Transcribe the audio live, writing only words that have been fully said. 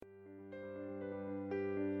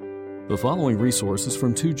The following resource is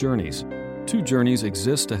from Two Journeys. Two Journeys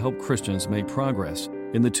exists to help Christians make progress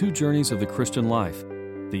in the two journeys of the Christian life,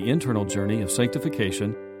 the internal journey of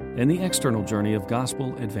sanctification and the external journey of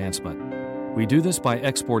gospel advancement. We do this by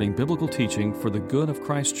exporting biblical teaching for the good of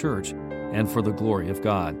Christ's church and for the glory of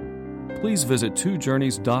God. Please visit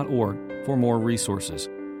twojourneys.org for more resources.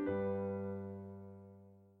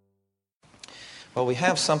 Well, we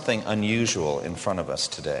have something unusual in front of us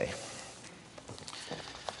today.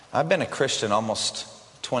 I've been a Christian almost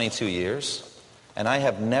 22 years, and I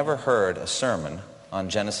have never heard a sermon on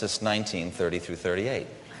Genesis 19:30 through 38.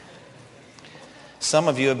 Some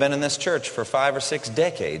of you have been in this church for 5 or 6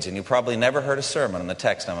 decades, and you probably never heard a sermon on the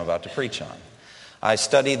text I'm about to preach on. I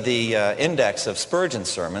studied the index of Spurgeon's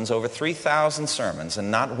sermons, over 3,000 sermons,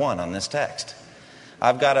 and not one on this text.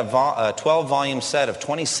 I've got a 12-volume set of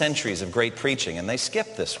 20 centuries of great preaching, and they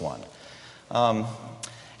skipped this one.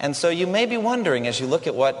 And so you may be wondering, as you look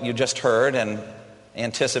at what you just heard and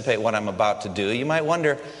anticipate what I'm about to do, you might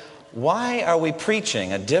wonder, why are we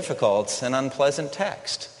preaching a difficult and unpleasant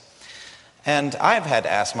text? And I've had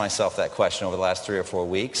to ask myself that question over the last 3 or 4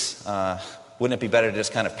 weeks. Wouldn't it be better to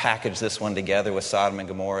just kind of package this one together with Sodom and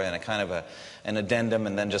Gomorrah and a kind of an addendum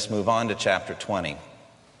and then just move on to chapter 20?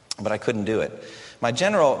 But I couldn't do it. My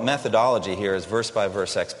general methodology here is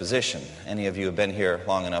verse-by-verse exposition. Any of you who have been here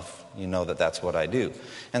long enough, you know that that's what I do.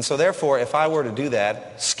 And so therefore, if I were to do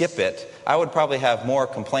that, skip it, I would probably have more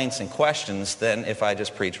complaints and questions than if I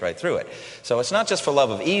just preach right through it. So it's not just for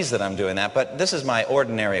love of ease that I'm doing that, but this is my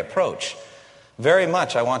ordinary approach. Very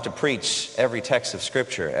much I want to preach every text of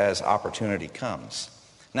Scripture as opportunity comes.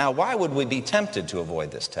 Now, why would we be tempted to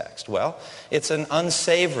avoid this text? Well, it's an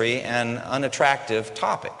unsavory and unattractive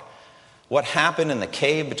topic. What happened in the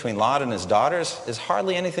cave between Lot and his daughters is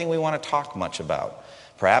hardly anything we want to talk much about.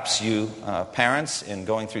 Perhaps you parents, in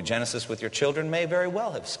going through Genesis with your children, may very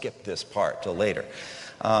well have skipped this part till later.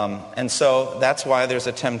 And so that's why there's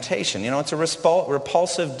a temptation. You know, it's a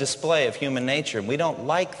repulsive display of human nature, and we don't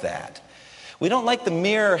like that. We don't like the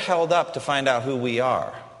mirror held up to find out who we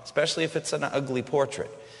are, especially if it's an ugly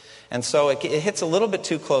portrait. And so it hits a little bit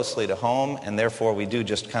too closely to home, and therefore we do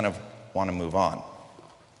just kind of want to move on.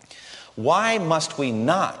 Why must we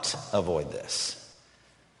not avoid this?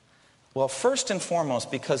 Well, first and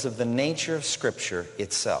foremost, because of the nature of Scripture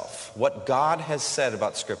itself, what God has said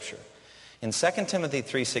about Scripture. In 2 Timothy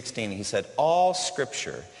 3:16, he said, all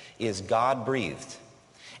Scripture is God-breathed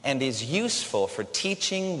and is useful for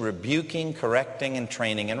teaching, rebuking, correcting, and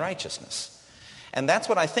training in righteousness. And that's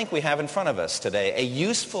what I think we have in front of us today, a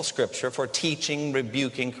useful Scripture for teaching,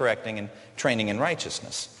 rebuking, correcting, and training in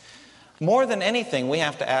righteousness. More than anything, we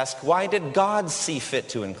have to ask, why did God see fit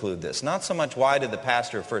to include this? Not so much why did the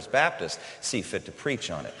pastor of First Baptist see fit to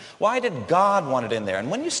preach on it. Why did God want it in there?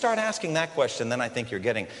 And when you start asking that question, then I think you're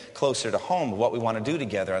getting closer to home of what we want to do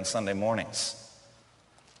together on Sunday mornings.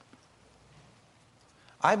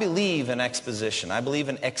 I believe in exposition. I believe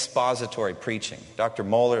in expository preaching. Dr.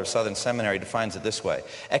 Moeller of Southern Seminary defines it this way.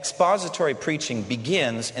 Expository preaching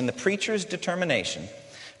begins in the preacher's determination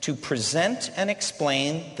to present and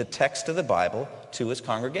explain the text of the Bible to his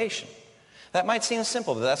congregation. That might seem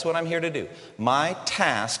simple, but that's what I'm here to do. My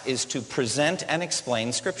task is to present and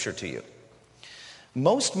explain Scripture to you.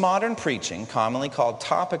 Most modern preaching, commonly called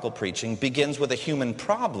topical preaching, begins with a human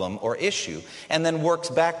problem or issue and then works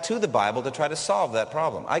back to the Bible to try to solve that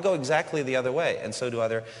problem. I go exactly the other way, and so do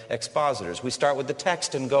other expositors. We start with the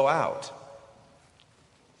text and go out.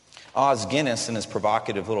 Os Guinness, in his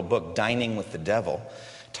provocative little book, Dining with the Devil,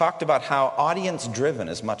 talked about how audience-driven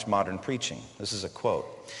is much modern preaching. This is a quote.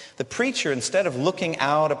 The preacher, instead of looking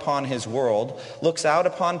out upon his world, looks out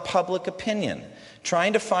upon public opinion,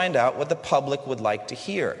 trying to find out what the public would like to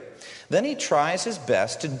hear. Then he tries his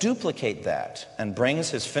best to duplicate that and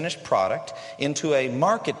brings his finished product into a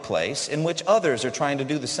marketplace in which others are trying to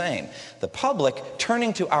do the same. The public,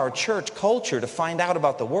 turning to our church culture to find out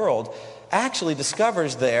about the world, actually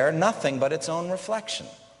discovers there nothing but its own reflection.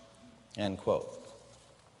 End quote.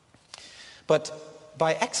 But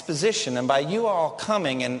by exposition and by you all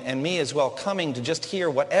coming and me as well coming to just hear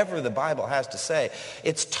whatever the Bible has to say,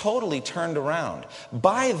 it's totally turned around.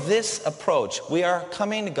 By this approach, we are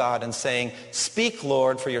coming to God and saying, speak,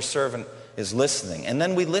 Lord, for your servant is listening. And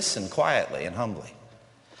then we listen quietly and humbly.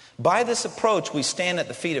 By this approach, we stand at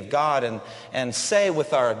the feet of God and say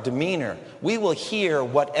with our demeanor, we will hear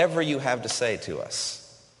whatever you have to say to us.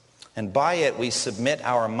 And by it, we submit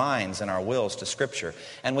our minds and our wills to Scripture.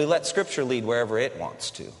 And we let Scripture lead wherever it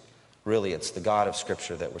wants to. Really, it's the God of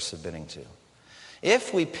Scripture that we're submitting to.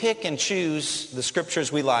 If we pick and choose the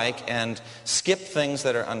Scriptures we like and skip things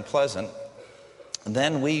that are unpleasant,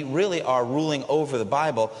 then we really are ruling over the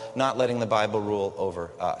Bible, not letting the Bible rule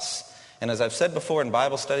over us. And as I've said before in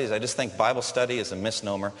Bible studies, I just think Bible study is a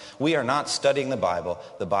misnomer. We are not studying the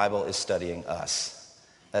Bible is studying us.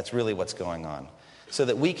 That's really what's going on. So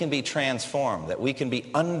that we can be transformed, that we can be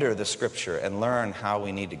under the Scripture and learn how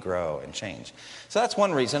we need to grow and change. So that's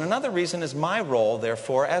one reason. Another reason is my role,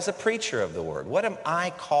 therefore, as a preacher of the Word. What am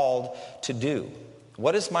I called to do?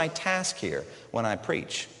 What is my task here when I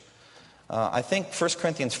preach? I think 1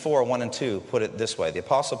 Corinthians 4, 1 and 2 put it this way. The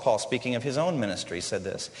Apostle Paul, speaking of his own ministry, said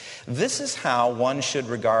this: "This is how one should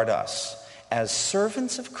regard us, as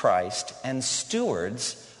servants of Christ and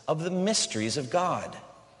stewards of the mysteries of God.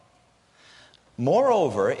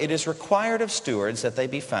 Moreover, it is required of stewards that they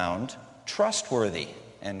be found trustworthy."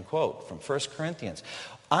 End quote from 1 Corinthians.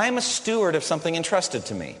 I'm a steward of something entrusted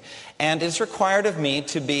to me, and it's required of me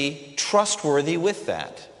to be trustworthy with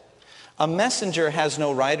that. A messenger has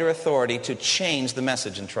no right or authority to change the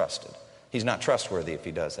message entrusted. He's not trustworthy if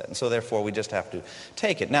he does that. And so therefore we just have to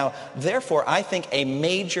take it. Now, therefore, I think a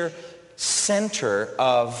major center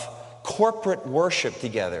of corporate worship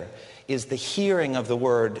together is the hearing of the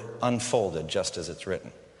Word unfolded just as it's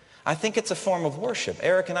written. I think it's a form of worship.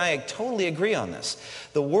 Eric and I totally agree on this.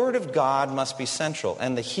 The Word of God must be central,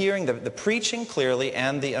 and the hearing, the preaching clearly,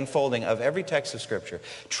 and the unfolding of every text of Scripture,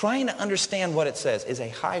 trying to understand what it says, is a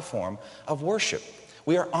high form of worship.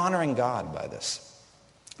 We are honoring God by this.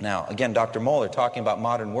 Now, again, Dr. Moeller, talking about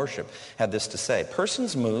modern worship, had this to say: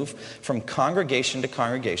 persons move from congregation to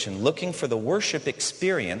congregation looking for the worship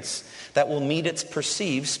experience that will meet its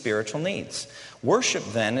perceived spiritual needs. Worship,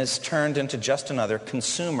 then, is turned into just another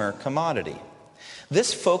consumer commodity.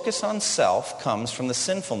 This focus on self comes from the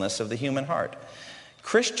sinfulness of the human heart.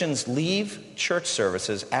 Christians leave church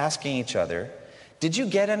services asking each other, "Did you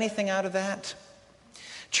get anything out of that?"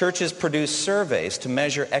 Churches produce surveys to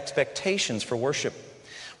measure expectations for worship.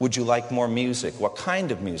 Would you like more music? What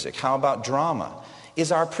kind of music? How about drama?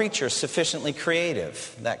 Is our preacher sufficiently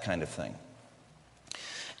creative? That kind of thing.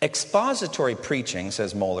 Expository preaching,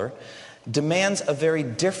 says Moeller, demands a very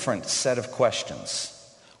different set of questions.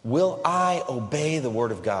 Will I obey the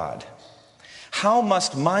Word of God? How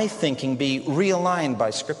must my thinking be realigned by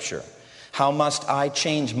Scripture? How must I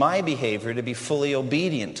change my behavior to be fully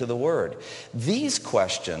obedient to the Word? These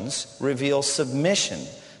questions reveal submission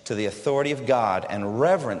to the authority of God and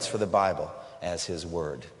reverence for the Bible as His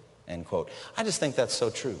Word. End quote. I just think that's so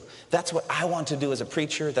true. That's what I want to do as a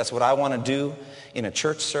preacher. That's what I want to do in a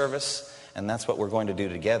church service. And that's what we're going to do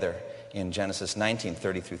together in Genesis 19,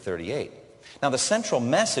 30 through 38. Now, the central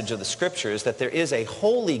message of the Scripture is that there is a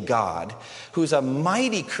holy God who's a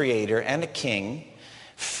mighty creator and a king,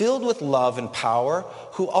 filled with love and power,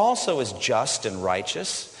 who also is just and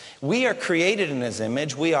righteous. We are created in His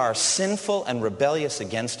image. We are sinful and rebellious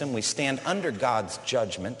against Him. We stand under God's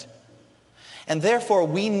judgment. And therefore,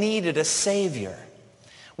 we needed a Savior.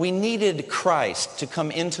 We needed Christ to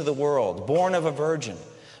come into the world, born of a virgin,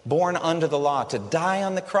 born under the law, to die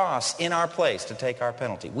on the cross in our place to take our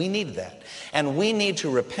penalty. We needed that. And we need to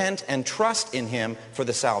repent and trust in Him for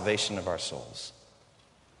the salvation of our souls.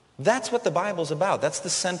 That's what the Bible's about. That's the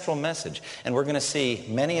central message. And we're going to see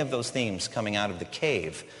many of those themes coming out of the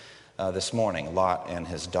cave this morning, Lot and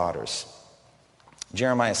his daughters.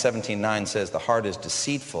 Jeremiah 17:9 says, "The heart is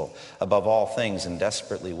deceitful above all things and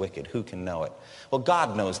desperately wicked. Who can know it?" Well,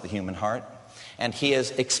 God knows the human heart, and He has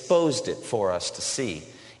exposed it for us to see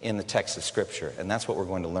in the text of Scripture, and that's what we're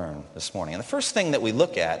going to learn this morning. And the first thing that we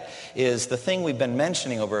look at is the thing we've been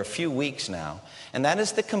mentioning over a few weeks now, and that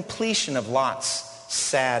is the completion of Lot's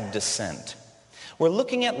sad descent. We're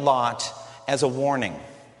looking at Lot as a warning.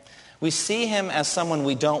 We see him as someone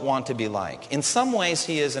we don't want to be like. In some ways,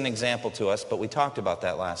 he is an example to us, but we talked about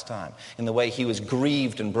that last time, in the way he was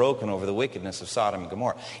grieved and broken over the wickedness of Sodom and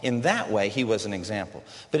Gomorrah. In that way, he was an example.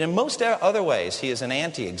 But in most other ways, he is an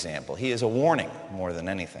anti-example. He is a warning more than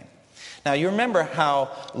anything. Now, you remember how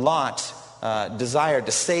Lot desired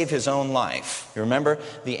to save his own life. You remember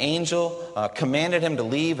the angel commanded him to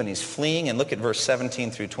leave, and he's fleeing. And look at verse 17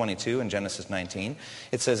 through 22 in Genesis 19.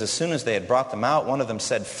 It says, "As soon as they had brought them out, one of them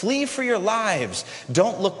said, 'Flee for your lives.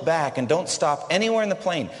 Don't look back and don't stop anywhere in the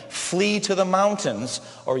plain. Flee to the mountains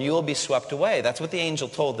or you will be swept away.'" That's what the angel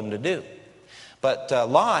told them to do. But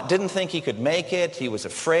Lot didn't think he could make it. He was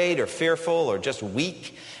afraid or fearful or just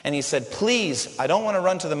weak. And he said, "Please, I don't want to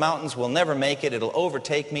run to the mountains. We'll never make it. It'll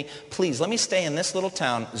overtake me. Please, let me stay in this little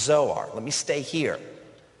town, Zoar. Let me stay here."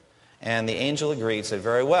 And the angel agreed, said,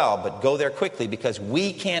 "Very well, but go there quickly because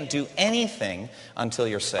we can't do anything until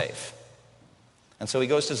you're safe." And so he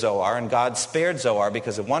goes to Zoar, and God spared Zoar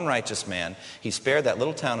because of one righteous man. He spared that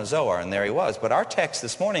little town of Zoar, and there he was. But our text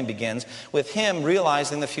this morning begins with him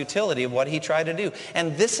realizing the futility of what he tried to do.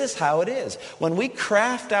 And this is how it is. When we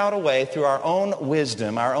craft out a way through our own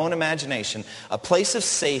wisdom, our own imagination, a place of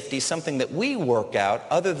safety, something that we work out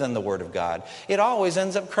other than the Word of God, it always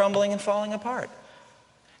ends up crumbling and falling apart.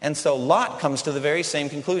 And so Lot comes to the very same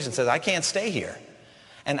conclusion, says, I can't stay here.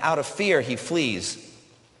 And out of fear, he flees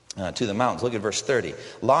to the mountains. Look at verse 30.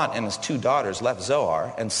 Lot and his 2 daughters left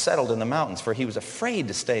Zoar and settled in the mountains, for he was afraid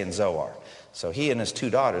to stay in Zoar. So he and his 2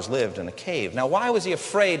 daughters lived in a cave. Now, why was he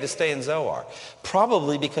afraid to stay in Zoar?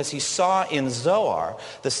 Probably because he saw in Zoar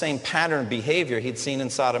the same pattern of behavior he'd seen in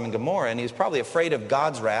Sodom and Gomorrah, and he was probably afraid of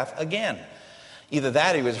God's wrath again. Either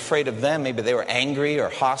that, he was afraid of them. Maybe they were angry or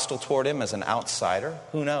hostile toward him as an outsider.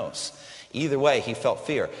 Who knows? Either way, he felt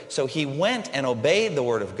fear. So he went and obeyed the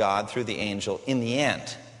word of God through the angel in the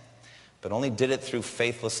end, but only did it through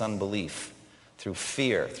faithless unbelief, through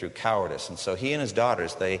fear, through cowardice. And so he and his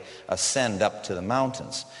daughters, they ascend up to the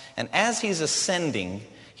mountains. And as he's ascending,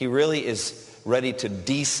 he really is ready to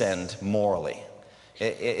descend morally.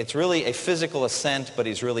 It's really a physical ascent, but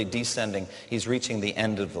he's really descending. He's reaching the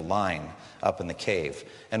end of the line up in the cave.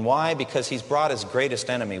 And why? Because he's brought his greatest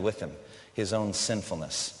enemy with him, his own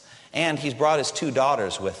sinfulness. And he's brought his 2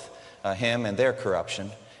 daughters with him and their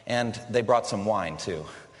corruption. And they brought some wine too,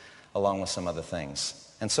 along with some other things.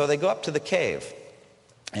 And so they go up to the cave,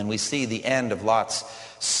 and we see the end of Lot's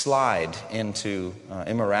slide into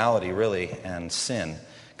immorality, really, and sin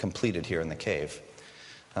completed here in the cave.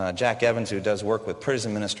 Jack Evans, who does work with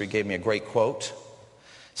prison ministry, gave me a great quote.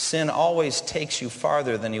 Sin always takes you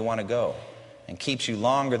farther than you want to go, and keeps you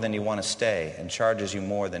longer than you want to stay, and charges you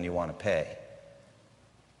more than you want to pay.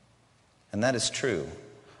 And that is true.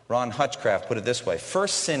 Ron Hutchcraft put it this way: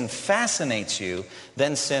 first sin fascinates you,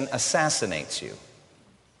 then sin assassinates you.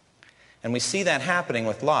 And we see that happening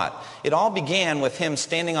with Lot. It all began with him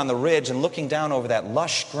standing on the ridge and looking down over that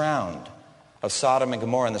lush ground of Sodom and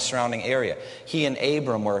Gomorrah and the surrounding area. He and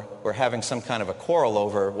Abram were having some kind of a quarrel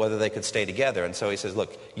over whether they could stay together. And so he says,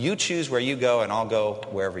 look, you choose where you go and I'll go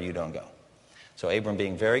wherever you don't go. So Abram,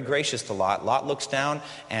 being very gracious to Lot, Lot looks down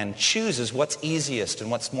and chooses what's easiest and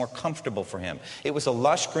what's more comfortable for him. It was a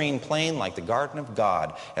lush green plain like the garden of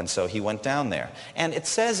God, and so he went down there. And it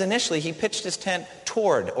says initially he pitched his tent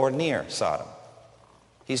toward or near Sodom.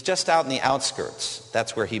 He's just out in the outskirts.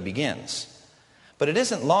 That's where he begins. But it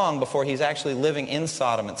isn't long before he's actually living in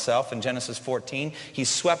Sodom itself. In Genesis 14, he's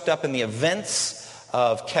swept up in the events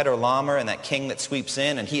of Kedorlaomer and that king that sweeps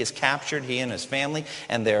in, and he is captured, he and his family,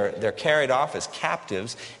 and they're carried off as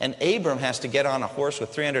captives. And Abram has to get on a horse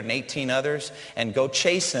with 318 others and go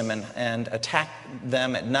chase him and attack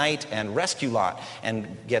them at night and rescue Lot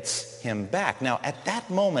and gets him back. Now, at that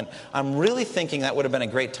moment, I'm really thinking that would have been a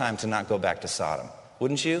great time to not go back to Sodom.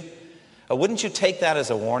 Wouldn't you? Wouldn't you take that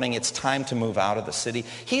as a warning? It's time to move out of the city.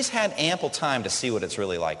 He's had ample time to see what it's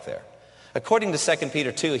really like there. According to 2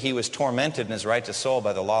 Peter 2, he was tormented in his righteous soul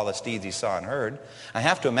by the lawless deeds he saw and heard. I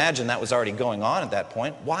have to imagine that was already going on at that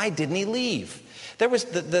point. Why didn't he leave? There was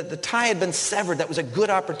the tie had been severed. That was a good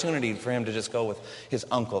opportunity for him to just go with his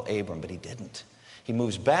uncle Abram, but he didn't. He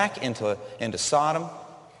moves back into Sodom,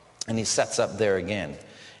 and he sets up there again.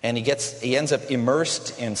 And he ends up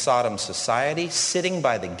immersed in Sodom society, sitting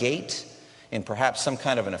by the gate in perhaps some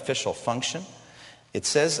kind of an official function. It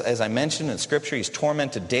says, as I mentioned in Scripture, he's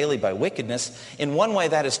tormented daily by wickedness. In one way,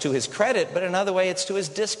 that is to his credit, but another way, it's to his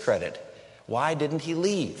discredit. Why didn't he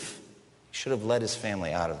leave? He should have led his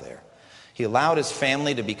family out of there. He allowed his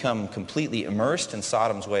family to become completely immersed in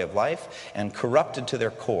Sodom's way of life and corrupted to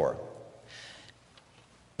their core.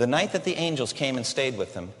 The night that the angels came and stayed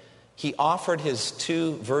with him, he offered his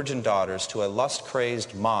 2 virgin daughters to a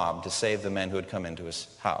lust-crazed mob to save the men who had come into his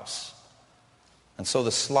house. And so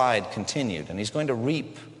the slide continued, and he's going to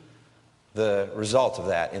reap the result of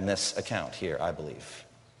that in this account here, I believe.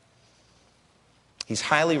 He's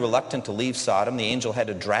highly reluctant to leave Sodom. The angel had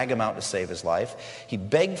to drag him out to save his life. He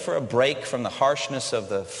begged for a break from the harshness of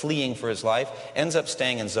the fleeing for his life, ends up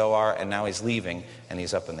staying in Zoar, and now he's leaving, and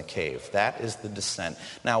he's up in the cave. That is the descent.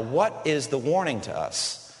 Now, what is the warning to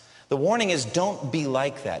us? The warning is, don't be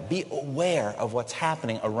like that. Be aware of what's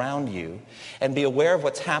happening around you, and be aware of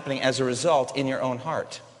what's happening as a result in your own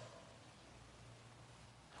heart.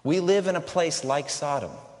 We live in a place like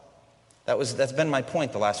Sodom. That's been my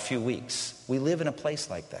point the last few weeks. We live in a place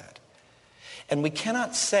like that. And we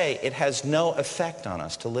cannot say it has no effect on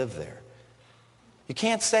us to live there. You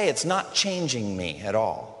can't say it's not changing me at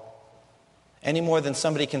all. Any more than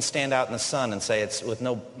somebody can stand out in the sun and say it's with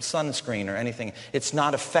no sunscreen or anything, it's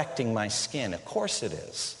not affecting my skin. Of course it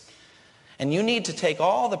is. And you need to take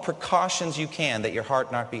all the precautions you can that your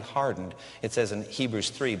heart not be hardened, it says in Hebrews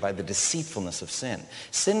 3, by the deceitfulness of sin.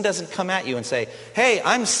 Sin doesn't come at you and say, hey,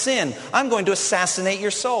 I'm sin. I'm going to assassinate your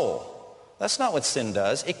soul. That's not what sin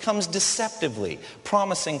does. It comes deceptively,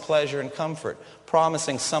 promising pleasure and comfort,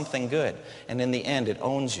 promising something good. And in the end, it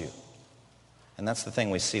owns you. And that's the thing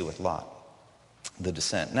we see with Lot, the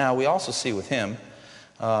descent. Now, we also see with him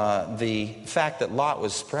the fact that Lot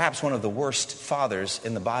was perhaps one of the worst fathers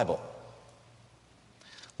in the Bible.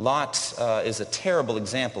 Lot is a terrible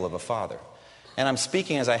example of a father. And I'm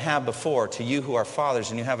speaking, as I have before, to you who are fathers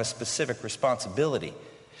and you have a specific responsibility.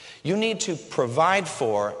 You need to provide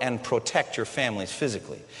for and protect your families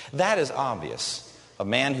physically. That is obvious. A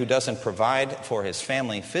man who doesn't provide for his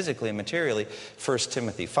family physically and materially, 1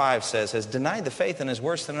 Timothy 5 says, has denied the faith and is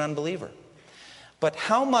worse than an unbeliever. But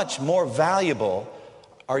how much more valuable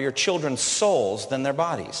are your children's souls than their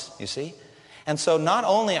bodies, you see? And so not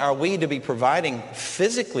only are we to be providing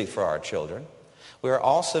physically for our children, we are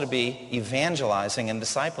also to be evangelizing and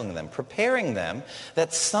discipling them, preparing them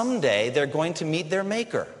that someday they're going to meet their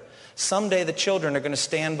Maker. Someday the children are going to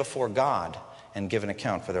stand before God and give an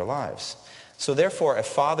account for their lives. So therefore, a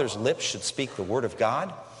father's lips should speak the word of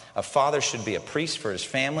God. A father should be a priest for his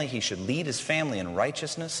family. He should lead his family in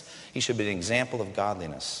righteousness. He should be an example of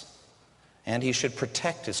godliness. And he should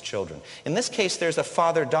protect his children. In this case, there's a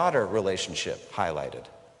father-daughter relationship highlighted.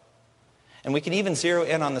 And we can even zero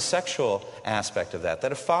in on the sexual aspect of that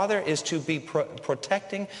a father is to be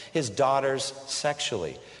protecting his daughters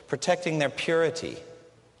sexually, protecting their purity,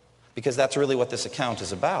 because that's really what this account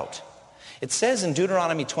is about. It says in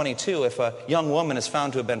Deuteronomy 22, if a young woman is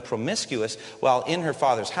found to have been promiscuous while in her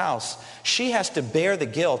father's house, she has to bear the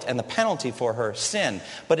guilt and the penalty for her sin,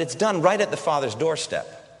 but it's done right at the father's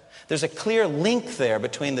doorstep. There's a clear link there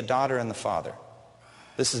between the daughter and the father.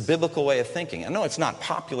 This is a biblical way of thinking. I know it's not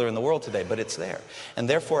popular in the world today, but it's there. And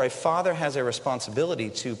therefore, a father has a responsibility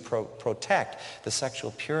to protect the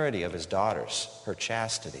sexual purity of his daughters, her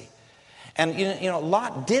chastity. And you know,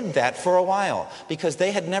 Lot did that for a while because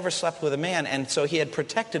they had never slept with a man, and so he had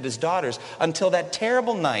protected his daughters until that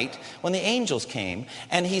terrible night when the angels came,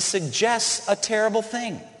 and he suggests a terrible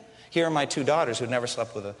thing. Here are my two daughters who never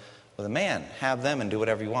slept with a man. Have them and do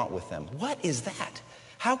whatever you want with them. What is that?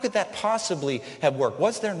 How could that possibly have worked?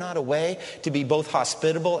 Was there not a way to be both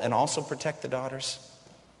hospitable and also protect the daughters?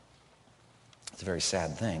 It's a very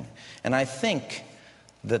sad thing. And I think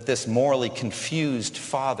that this morally confused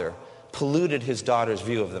father polluted his daughter's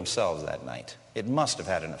view of themselves that night. It must have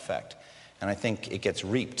had an effect. And I think it gets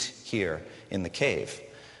reaped here in the cave.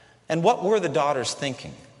 And what were the daughters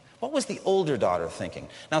thinking? What was the older daughter thinking?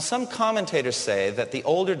 Now, some commentators say that the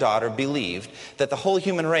older daughter believed that the whole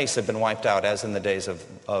human race had been wiped out, as in the days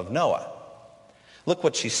of Noah. Look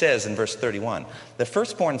what she says in verse 31. The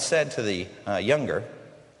firstborn said to the younger,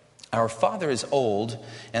 "Our father is old,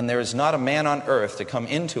 and there is not a man on earth to come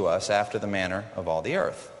into us after the manner of all the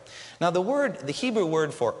earth." Now, the Hebrew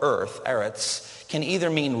word for earth, eretz, can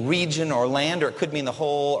either mean region or land, or it could mean the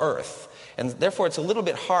whole earth. And therefore, it's a little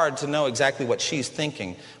bit hard to know exactly what she's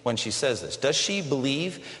thinking when she says this. Does she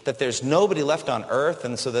believe that there's nobody left on earth,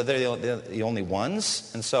 and so that they're the only ones?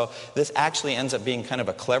 And so this actually ends up being kind of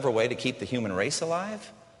a clever way to keep the human race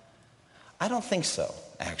alive? I don't think so,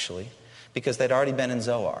 actually, because they'd already been in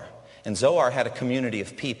Zoar. And Zoar had a community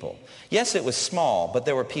of people. Yes, it was small, but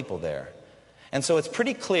there were people there. And so it's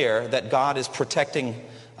pretty clear that God is protecting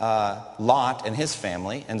Lot and his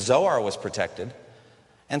family, and Zoar was protected.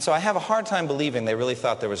 And so I have a hard time believing they really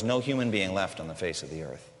thought there was no human being left on the face of the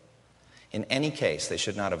earth. In any case, they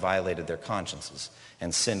should not have violated their consciences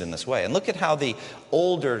and sinned in this way. And look at how the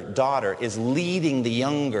older daughter is leading the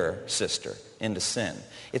younger sister into sin.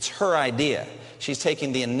 It's her idea. She's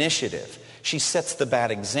taking the initiative. She sets the bad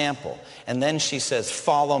example. And then she says,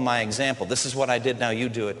 "Follow my example. This is what I did, now you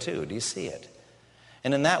do it too." Do you see it?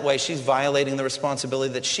 And in that way, she's violating the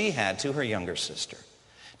responsibility that she had to her younger sister,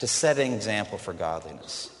 to set an example for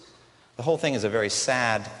godliness. The whole thing is a very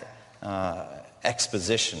sad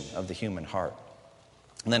exposition of the human heart.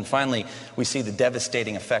 And then finally, we see the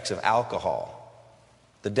devastating effects of alcohol.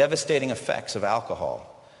 The devastating effects of alcohol.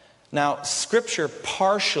 Now, Scripture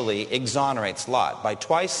partially exonerates Lot by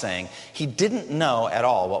twice saying he didn't know at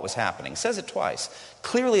all what was happening. It says it twice.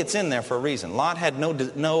 Clearly, it's in there for a reason. Lot had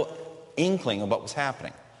no inkling of what was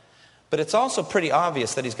happening. But it's also pretty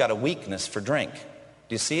obvious that he's got a weakness for drink.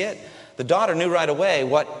 Do you see it? The daughter knew right away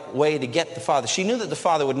what way to get the father. She knew that the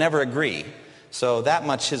father would never agree. So that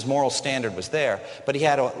much his moral standard was there. But he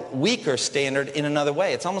had a weaker standard in another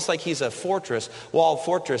way. It's almost like he's a fortress, walled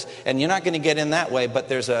fortress, and you're not going to get in that way, but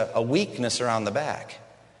there's a weakness around the back.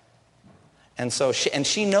 And so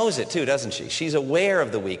she knows it too, doesn't she? She's aware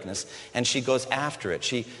of the weakness, and she goes after it.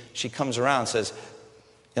 She comes around and says,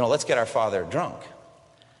 let's get our father drunk.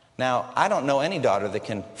 Now, I don't know any daughter that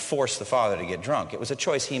can force the father to get drunk. It was a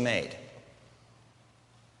choice he made.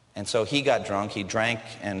 And so he got drunk, he drank,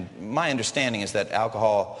 and my understanding is that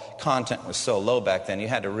alcohol content was so low back then, you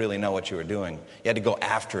had to really know what you were doing. You had to go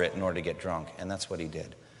after it in order to get drunk, and that's what he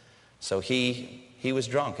did. So he was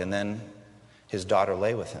drunk, and then his daughter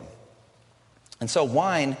lay with him. And so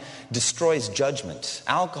wine destroys judgment.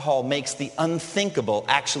 Alcohol makes the unthinkable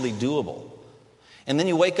actually doable. And then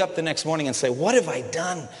you wake up the next morning and say, what have I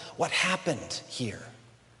done? What happened here?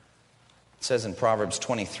 It says in Proverbs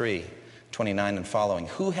 23:29 and following,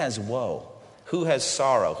 who has woe? Who has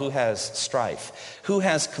sorrow? Who has strife? Who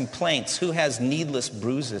has complaints? Who has needless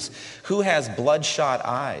bruises? Who has bloodshot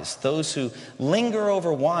eyes? Those who linger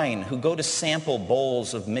over wine, who go to sample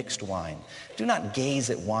bowls of mixed wine. Do not gaze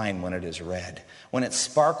at wine when it is red, when it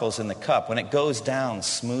sparkles in the cup, when it goes down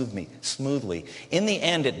smoothly. In the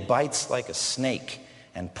end, it bites like a snake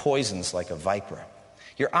and poisons like a viper.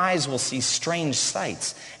 Your eyes will see strange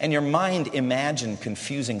sights, and your mind imagine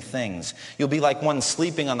confusing things. You'll be like one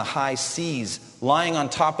sleeping on the high seas, lying on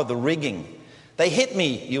top of the rigging. They hit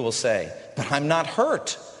me, you will say, but I'm not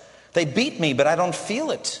hurt. They beat me, but I don't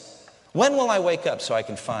feel it. When will I wake up so I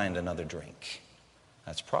can find another drink?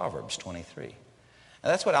 That's Proverbs 23. And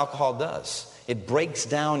that's what alcohol does. It breaks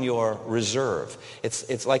down your reserve.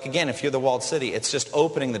 It's like, again, if you're the walled city, it's just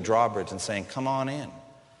opening the drawbridge and saying, come on in.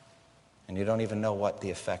 And you don't even know what the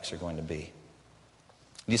effects are going to be.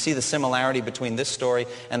 You see the similarity between this story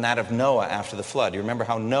and that of Noah after the flood. You remember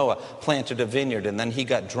how Noah planted a vineyard and then he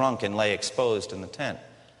got drunk and lay exposed in the tent.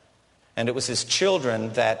 And it was his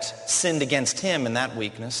children that sinned against him in that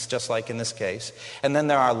weakness, just like in this case. And then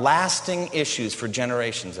there are lasting issues for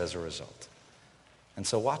generations as a result. And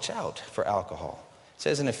so watch out for alcohol. It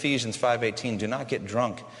says in Ephesians 5:18, do not get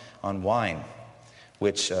drunk on wine,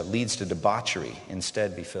 which leads to debauchery.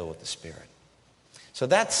 Instead, be filled with the Spirit. So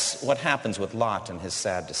that's what happens with Lot and his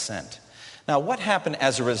sad descent. Now, what happened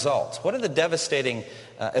as a result? What are the devastating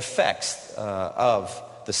effects of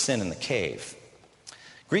the sin in the cave?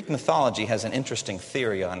 Greek mythology has an interesting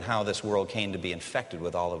theory on how this world came to be infected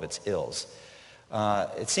with all of its ills.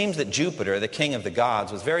 It seems that Jupiter, the king of the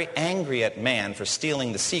gods, was very angry at man for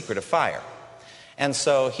stealing the secret of fire. And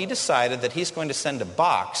so he decided that he's going to send a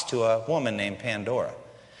box to a woman named Pandora.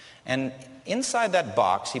 And inside that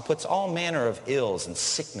box, he puts all manner of ills and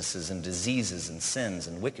sicknesses and diseases and sins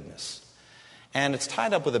and wickedness. And it's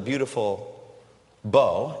tied up with a beautiful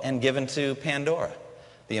bow and given to Pandora.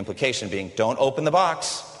 The implication being, don't open the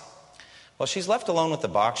box. Well, she's left alone with the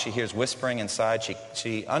box. She hears whispering inside.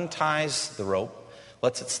 She unties the rope,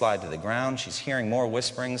 lets it slide to the ground. She's hearing more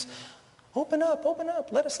whisperings. Open up,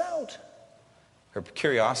 let us out. Her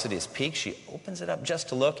curiosity is piqued. She opens it up just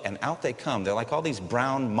to look, and out they come. They're like all these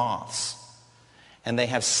brown moths. And they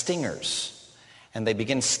have stingers. And they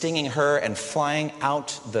begin stinging her and flying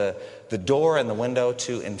out the door and the window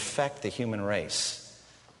to infect the human race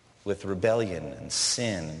with rebellion and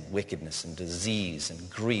sin and wickedness and disease and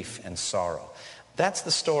grief and sorrow. That's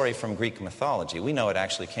the story from Greek mythology. We know it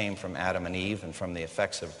actually came from Adam and Eve and from the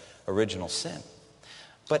effects of original sin.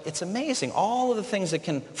 But it's amazing, all of the things that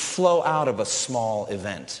can flow out of a small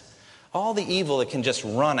event. All the evil that can just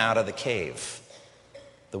run out of the cave.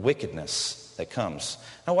 The wickedness that comes.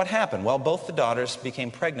 Now what happened? Well, both the daughters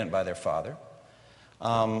became pregnant by their father.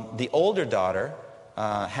 The older daughter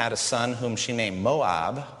had a son whom she named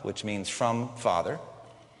Moab, which means from father.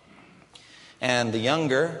 And the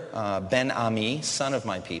younger, Ben-Ami, son of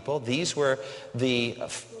my people, these were the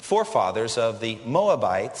forefathers of the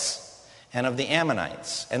Moabites and of the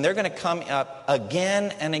Ammonites. And they're going to come up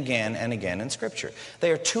again and again and again in Scripture.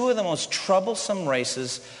 They are two of the most troublesome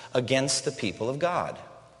races against the people of God.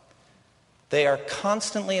 They are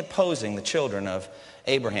constantly opposing the children of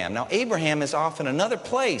Abraham. Now, Abraham is off in another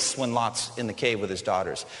place when Lot's in the cave with his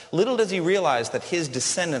daughters. Little does he realize that his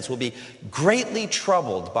descendants will be greatly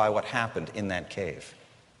troubled by what happened in that cave.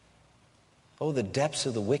 Oh, the depths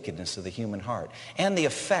of the wickedness of the human heart and the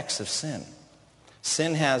effects of sin.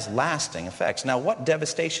 Sin has lasting effects. Now, what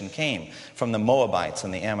devastation came from the Moabites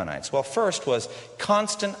and the Ammonites? Well, first was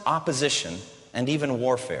constant opposition and even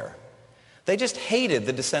warfare. They just hated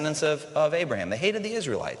the descendants of Abraham. They hated the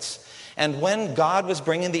Israelites. And when God was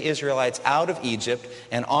bringing the Israelites out of Egypt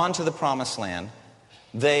and onto the promised land,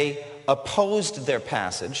 they opposed their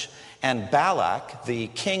passage. And Balak, the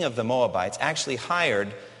king of the Moabites, actually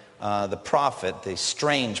hired the prophet, the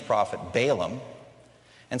strange prophet Balaam.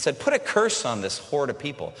 and said, put a curse on this horde of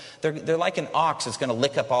people. They're like an ox that's going to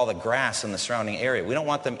lick up all the grass in the surrounding area. We don't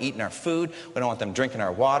want them eating our food. We don't want them drinking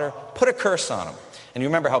our water. Put a curse on them. And you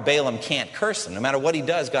remember how Balaam can't curse them. No matter what he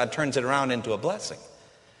does, God turns it around into a blessing.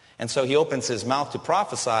 And so he opens his mouth to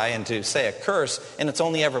prophesy and to say a curse, and it's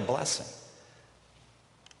only ever blessing.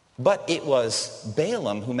 But it was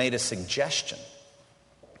Balaam who made a suggestion.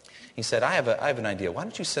 He said, I have an idea. Why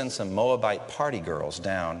don't you send some Moabite party girls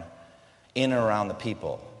down in and around the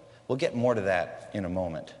people? We'll get more to that in a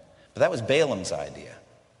moment. But that was Balaam's idea.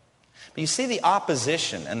 But you see the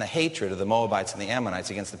opposition and the hatred of the Moabites and the Ammonites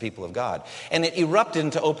against the people of God. And it erupted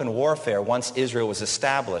into open warfare once Israel was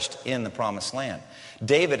established in the Promised Land.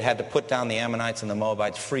 David had to put down the Ammonites and the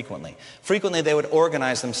Moabites frequently. Frequently they would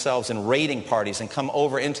organize themselves in raiding parties and come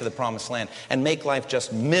over into the Promised Land and make life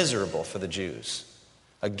just miserable for the Jews.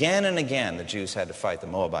 Again and again the Jews had to fight the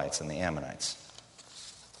Moabites and the Ammonites.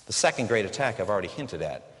 The second great attack I've already hinted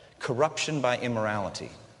at, corruption by immorality.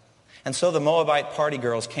 And so the Moabite party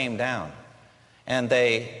girls came down, and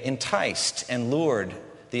they enticed and lured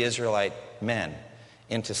the Israelite men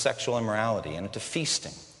into sexual immorality and into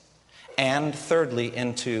feasting, and thirdly,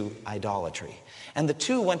 into idolatry. And the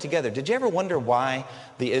two went together. Did you ever wonder why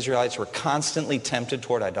the Israelites were constantly tempted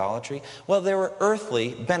toward idolatry? Well, there were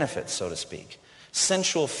earthly benefits, so to speak.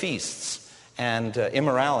 Sensual feasts and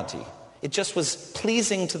immorality. It just was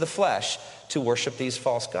pleasing to the flesh to worship these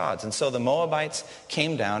false gods. And so the Moabites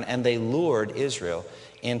came down and they lured Israel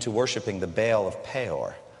into worshiping the Baal of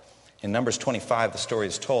Peor. In Numbers 25, the story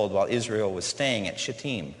is told while Israel was staying at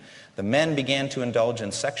Shittim. The men began to indulge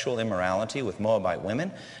in sexual immorality with Moabite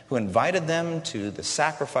women who invited them to the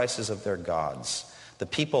sacrifices of their gods. The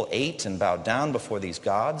people ate and bowed down before these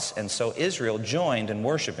gods, and so Israel joined in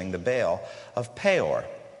worshiping the Baal of Peor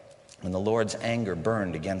when the Lord's anger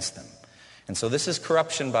burned against them. And so this is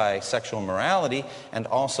corruption by sexual immorality and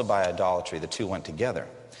also by idolatry. The two went together.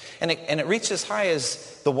 And it reached as high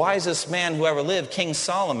as the wisest man who ever lived, King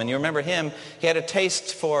Solomon. You remember him? He had a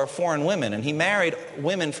taste for foreign women, and he married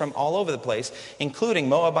women from all over the place, including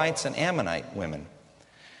Moabites and Ammonite women.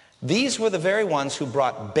 These were the very ones who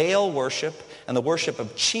brought Baal worship and the worship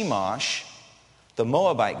of Chemosh, the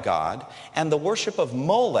Moabite god, and the worship of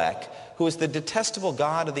Molech, who is the detestable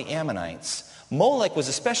god of the Ammonites. Molech was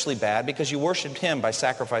especially bad because you worshipped him by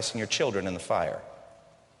sacrificing your children in the fire.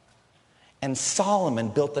 And Solomon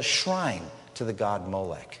built a shrine to the god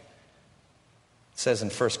Molech. It says in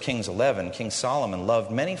 1 Kings 11, King Solomon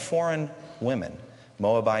loved many foreign women,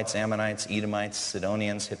 Moabites, Ammonites, Edomites,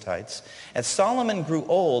 Sidonians, Hittites. As Solomon grew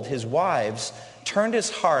old, his wives turned his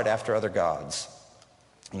heart after other gods.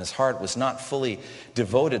 And his heart was not fully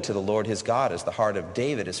devoted to the Lord his God as the heart of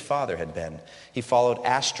David his father had been. He followed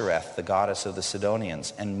Ashtoreth, the goddess of the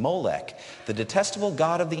Sidonians, and Molech, the detestable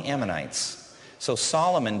god of the Ammonites. So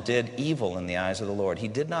Solomon did evil in the eyes of the Lord. He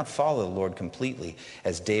did not follow the Lord completely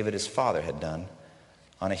as David his father had done.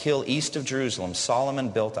 On a hill east of Jerusalem,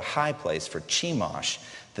 Solomon built a high place for Chemosh,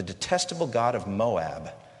 the detestable god of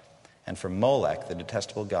Moab, and for Molech, the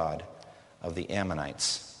detestable god of the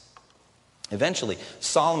Ammonites. Eventually,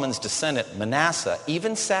 Solomon's descendant Manasseh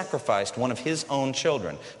even sacrificed one of his own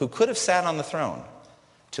children, who could have sat on the throne,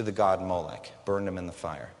 to the god Molech, burned him in the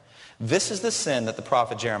fire. This is the sin that the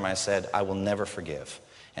prophet Jeremiah said, I will never forgive.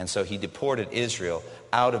 And so he deported Israel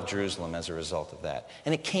out of Jerusalem as a result of that.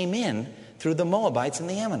 And it came in through the Moabites and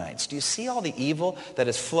the Ammonites. Do you see all the evil that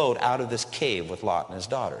has flowed out of this cave with Lot and his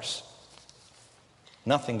daughters?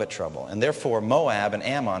 Nothing but trouble. And therefore Moab and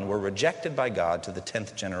Ammon were rejected by God to the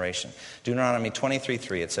 10th generation. Deuteronomy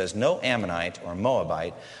 23:3, it says, no Ammonite or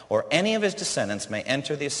Moabite or any of his descendants may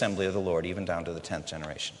enter the assembly of the Lord, even down to the 10th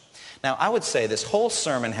generation. Now I would say this whole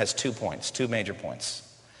sermon has 2 points, 2 major points.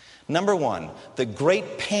 Number one, the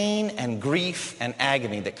great pain and grief and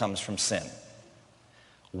agony that comes from sin.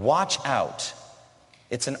 Watch out.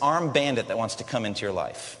 It's an armed bandit that wants to come into your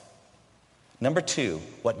life. Number two,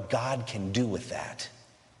 what God can do with that,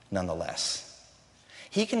 nonetheless.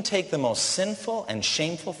 He can take the most sinful and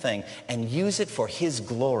shameful thing and use it for his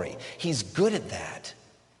glory. He's good at that.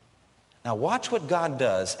 Now watch what God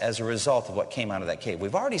does as a result of what came out of that cave.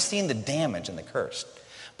 We've already seen the damage and the curse.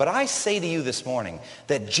 But I say to you this morning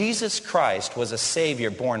that Jesus Christ was a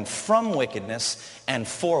Savior born from wickedness and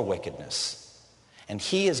for wickedness. And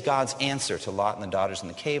he is God's answer to Lot and the daughters in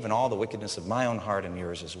the cave and all the wickedness of my own heart and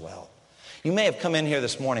yours as well. You may have come in here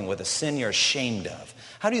this morning with a sin you're ashamed of.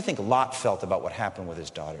 How do you think Lot felt about what happened with his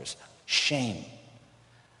daughters? Shame.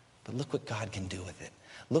 But look what God can do with it.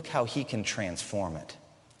 Look how he can transform it.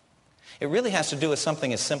 It really has to do with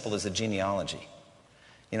something as simple as a genealogy.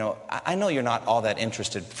 You know, I know you're not all that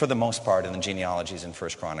interested, for the most part, in the genealogies in 1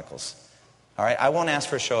 Chronicles. All right, I won't ask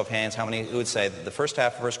for a show of hands how many who would say that the first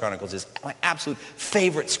half of 1 Chronicles is my absolute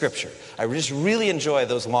favorite scripture. I just really enjoy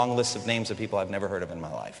those long lists of names of people I've never heard of in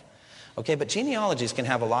my life. Okay, but genealogies can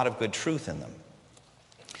have a lot of good truth in them.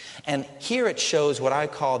 And here it shows what I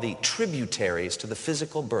call the tributaries to the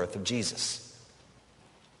physical birth of Jesus.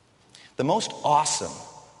 The most awesome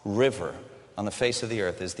river on the face of the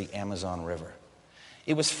earth is the Amazon River.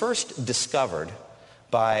 It was first discovered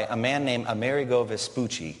by a man named Amerigo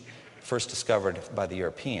Vespucci, first discovered by the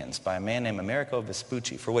Europeans, by a man named Amerigo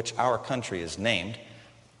Vespucci, for which our country is named.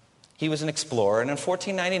 He was an explorer, and in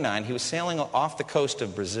 1499 he was sailing off the coast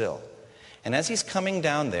of Brazil. And as he's coming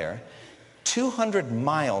down there, 200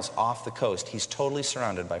 miles off the coast, he's totally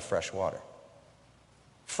surrounded by fresh water.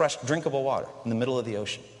 Fresh, drinkable water in the middle of the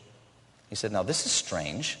ocean. He said, now this is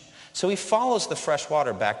strange. So he follows the fresh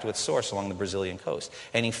water back to its source along the Brazilian coast,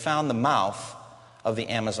 and he found the mouth of the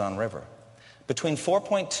Amazon River. Between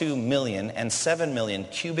 4.2 million and 7 million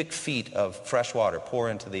cubic feet of fresh water pour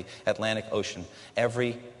into the Atlantic Ocean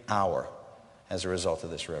every hour as a result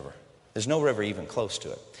of this river. There's no river even close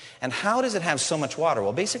to it. And how does it have so much water?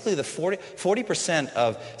 Well, basically the 40%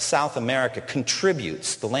 of South America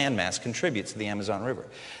contributes, the landmass contributes to the Amazon River.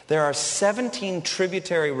 There are 17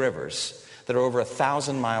 tributary rivers that are over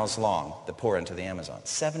 1,000 miles long that pour into the Amazon.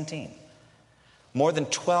 17. More than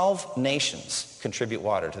 12 nations contribute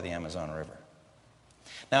water to the Amazon River.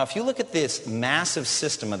 Now, if you look at this massive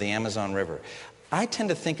system of the Amazon River, I tend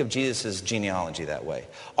to think of Jesus' genealogy that way.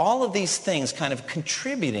 All of these things kind of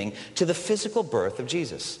contributing to the physical birth of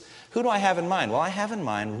Jesus. Who do I have in mind? Well, I have in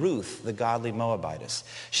mind Ruth, the godly Moabitess.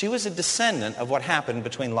 She was a descendant of what happened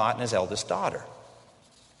between Lot and his eldest daughter.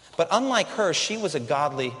 But unlike her, she was a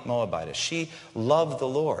godly Moabitess. She loved the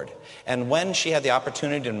Lord. And when she had the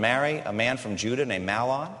opportunity to marry a man from Judah named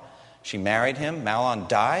Mahlon, she married him. Mahlon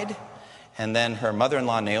died. And then her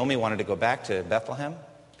mother-in-law, Naomi, wanted to go back to Bethlehem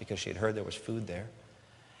because she had heard there was food there.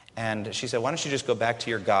 And she said, why don't you just go back to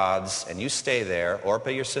your gods and you stay there.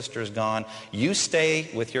 Orpah, your sister, is gone. You stay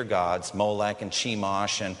with your gods, Molech and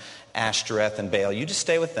Chemosh and Ashtoreth and Baal. You just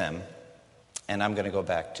stay with them, and I'm going to go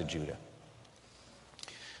back to Judah.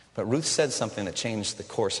 But Ruth said something that changed the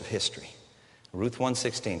course of history. Ruth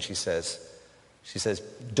 1:16, she says,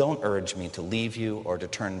 don't urge me to leave you or to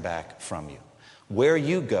turn back from you. Where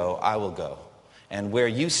you go, I will go. And where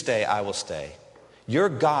you stay, I will stay. Your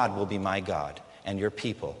God will be my God, and your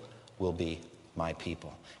people will be my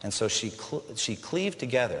people. And so she cleaved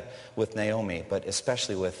together with Naomi, but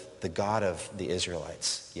especially with the God of the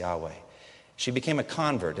Israelites, Yahweh. She became a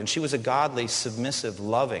convert, and she was a godly, submissive,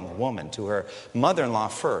 loving woman to her mother-in-law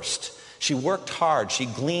first. She worked hard. She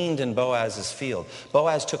gleaned in Boaz's field.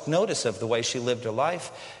 Boaz took notice of the way she lived her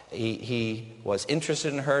life. He was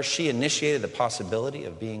interested in her. She initiated the possibility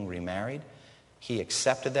of being remarried. He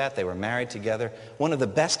accepted that. They were married together. One of the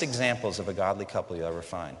best examples of a godly couple you'll ever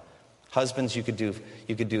find. Husbands, you could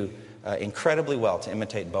do incredibly well to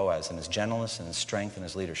imitate Boaz in his gentleness and his strength and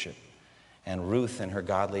his leadership. And Ruth in her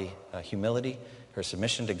godly humility, her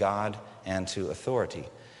submission to God and to authority.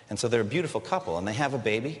 And so they're a beautiful couple, and they have a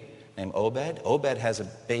baby named Obed. Obed has a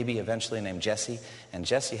baby eventually named Jesse, and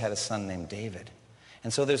Jesse had a son named David.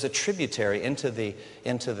 And so there's a tributary into the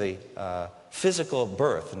physical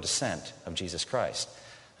birth and descent of Jesus Christ.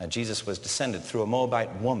 Jesus was descended through a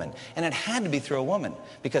Moabite woman. And it had to be through a woman,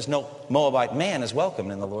 because no Moabite man is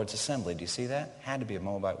welcomed in the Lord's assembly. Do you see that? It had to be a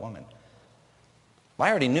Moabite woman. Well, I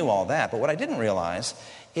already knew all that, but what I didn't realize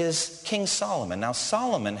is King Solomon. Now,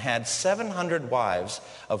 Solomon had 700 wives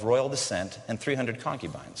of royal descent and 300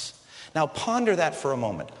 concubines. Now, ponder that for a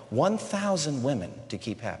moment. 1,000 women to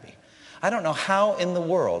keep happy. I don't know how in the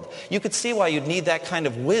world. You could see why you'd need that kind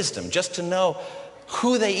of wisdom, just to know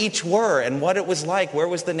who they each were and what it was like. Where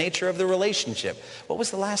was the nature of the relationship? What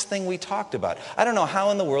was the last thing we talked about? I don't know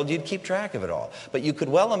how in the world you'd keep track of it all. But you could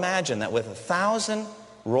well imagine that with 1,000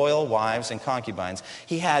 royal wives and concubines,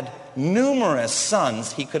 he had numerous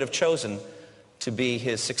sons he could have chosen to be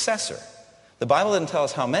his successor. The Bible didn't tell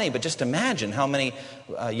us how many, but just imagine how many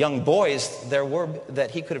young boys there were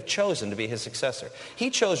that he could have chosen to be his successor.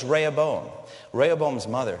 He chose Rehoboam. Rehoboam's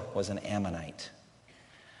mother was an Ammonite.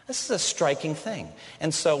 This is a striking thing.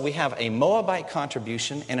 And so we have a Moabite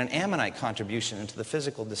contribution and an Ammonite contribution into the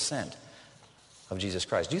physical descent of Jesus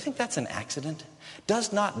Christ. Do you think that's an accident?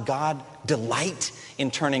 Does not God delight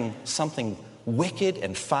in turning something wicked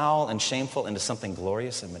and foul and shameful into something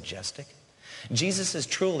glorious and majestic? Jesus is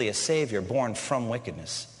truly a Savior born from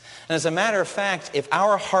wickedness. And as a matter of fact, if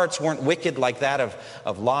our hearts weren't wicked like that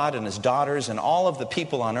of Lot and his daughters and all of the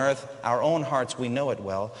people on earth, our own hearts, we know it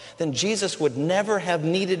well, then Jesus would never have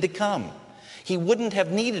needed to come. He wouldn't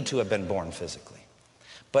have needed to have been born physically.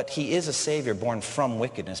 But he is a Savior born from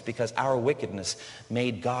wickedness because our wickedness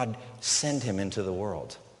made God send him into the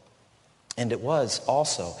world. And it was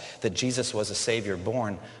also that Jesus was a Savior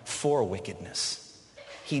born for wickedness.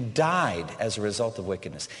 He died as a result of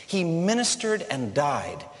wickedness. He ministered and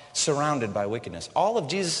died surrounded by wickedness. All of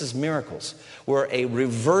Jesus' miracles were a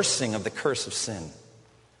reversing of the curse of sin.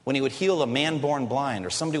 When he would heal a man born blind or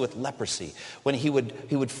somebody with leprosy, when he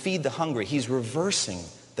would feed the hungry, he's reversing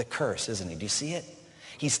the curse, isn't he? Do you see it?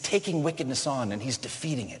 He's taking wickedness on and he's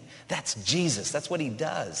defeating it. That's Jesus. That's what he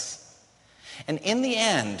does. And in the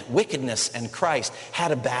end, wickedness and Christ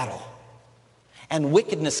had a battle. And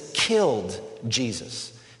wickedness killed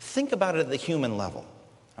Jesus. Think about it at the human level,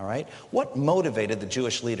 all right? What motivated the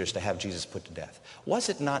Jewish leaders to have Jesus put to death? Was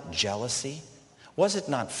it not jealousy? Was it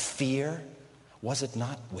not fear? Was it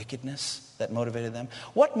not wickedness that motivated them?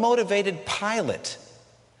 What motivated Pilate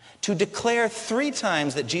to declare 3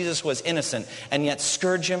 times that Jesus was innocent and yet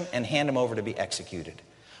scourge him and hand him over to be executed?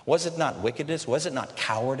 Was it not wickedness? Was it not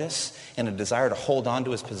cowardice and a desire to hold on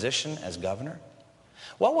to his position as governor?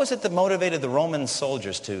 What was it that motivated the Roman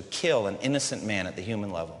soldiers to kill an innocent man at the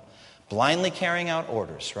human level? Blindly carrying out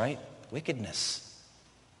orders, right? Wickedness.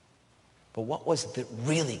 But what was it that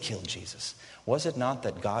really killed Jesus? Was it not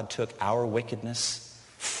that God took our wickedness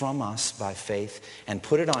from us by faith and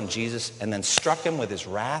put it on Jesus and then struck him with his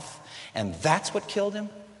wrath? And that's what killed him?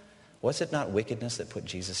 Was it not wickedness that put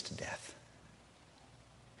Jesus to death?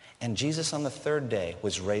 And Jesus on the 3rd day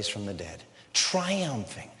was raised from the dead,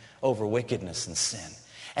 triumphing over wickedness and sin,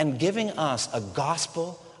 and giving us a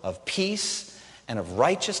gospel of peace and of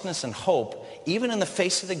righteousness and hope, even in the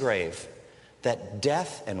face of the grave, that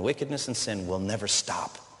death and wickedness and sin will never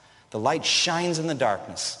stop. The light shines in the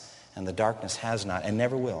darkness, and the darkness has not and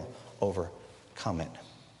never will overcome it.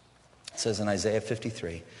 It says in Isaiah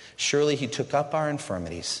 53, "Surely he took up our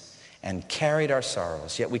infirmities and carried our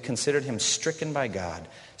sorrows, yet we considered him stricken by God,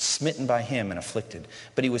 smitten by him and afflicted.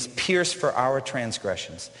 But he was pierced for our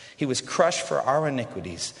transgressions. He was crushed for our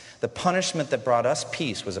iniquities. The punishment that brought us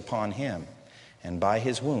peace was upon him, and by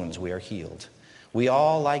his wounds we are healed. We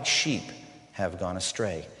all, like sheep, have gone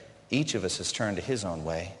astray. Each of us has turned to his own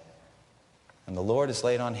way, and the Lord has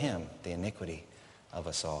laid on him the iniquity of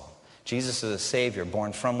us all." Jesus is a Savior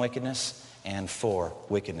born from wickedness and for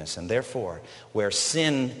wickedness. And therefore, where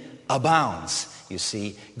sin abounds, you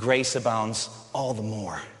see, grace abounds all the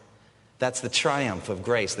more. That's the triumph of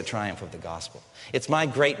grace, the triumph of the gospel. It's my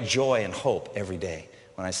great joy and hope every day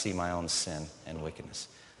when I see my own sin and wickedness.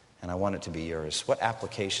 And I want it to be yours. What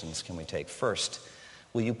applications can we take? First,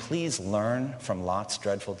 will you please learn from Lot's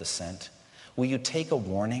dreadful descent? Will you take a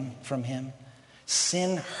warning from him?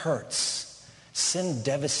 Sin hurts. Sin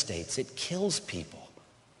devastates. It kills people.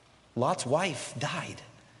 Lot's wife died.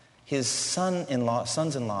 His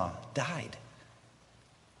sons-in-law died.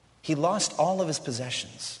 He lost all of his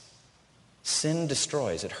possessions. Sin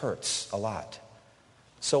destroys. It hurts a lot.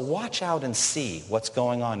 So watch out and see what's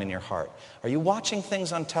going on in your heart. Are you watching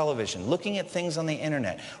things on television, looking at things on the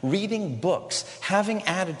internet, reading books, having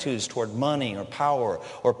attitudes toward money or power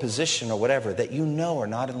or position or whatever that you know are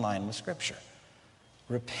not in line with Scripture?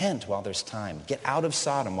 Repent while there's time. Get out of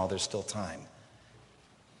Sodom while there's still time.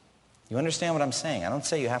 You understand what I'm saying? I don't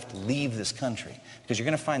say you have to leave this country, because you're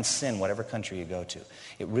going to find sin whatever country you go to.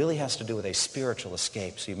 It really has to do with a spiritual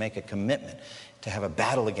escape. So you make a commitment to have a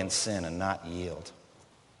battle against sin and not yield.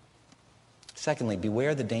 Secondly,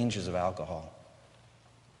 beware the dangers of alcohol.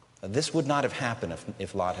 This would not have happened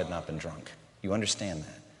if Lot had not been drunk. You understand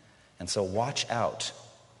that. And so watch out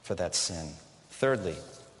for that sin. Thirdly,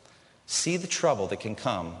 see the trouble that can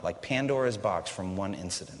come like Pandora's box from one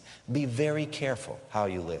incident. Be very careful how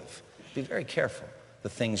you live. Be very careful the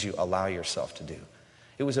things you allow yourself to do.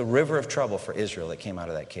 It was a river of trouble for Israel that came out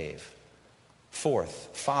of that cave. Fourth,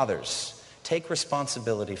 fathers, take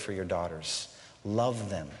responsibility for your daughters. Love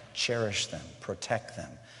them, cherish them, protect them,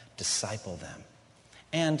 disciple them.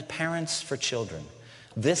 And parents for children.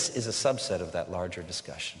 This is a subset of that larger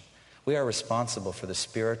discussion. We are responsible for the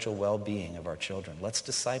spiritual well-being of our children. Let's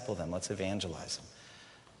disciple them. Let's evangelize them.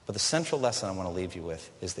 But the central lesson I want to leave you with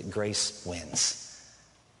is that grace wins.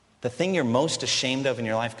 The thing you're most ashamed of in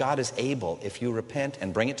your life, God is able, if you repent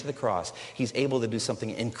and bring it to the cross, He's able to do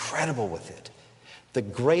something incredible with it. The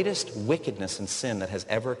greatest wickedness and sin that has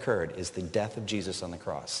ever occurred is the death of Jesus on the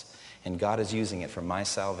cross. And God is using it for my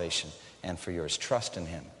salvation and for yours. Trust in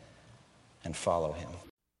Him and follow Him.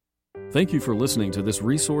 Thank you for listening to this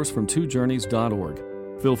resource from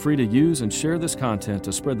twojourneys.org. Feel free to use and share this content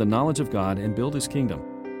to spread the knowledge of God and build His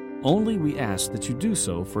kingdom. Only we ask that you do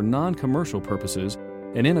so for non-commercial purposes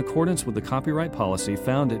and in accordance with the copyright policy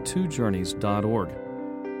found at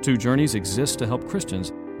twojourneys.org. Two Journeys exists to help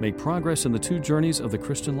Christians make progress in the two journeys of the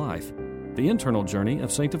Christian life, the internal journey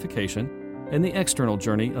of sanctification and the external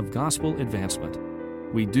journey of gospel advancement.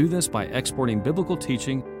 We do this by exporting biblical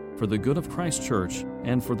teaching for the good of Christ's church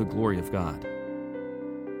and for the glory of God.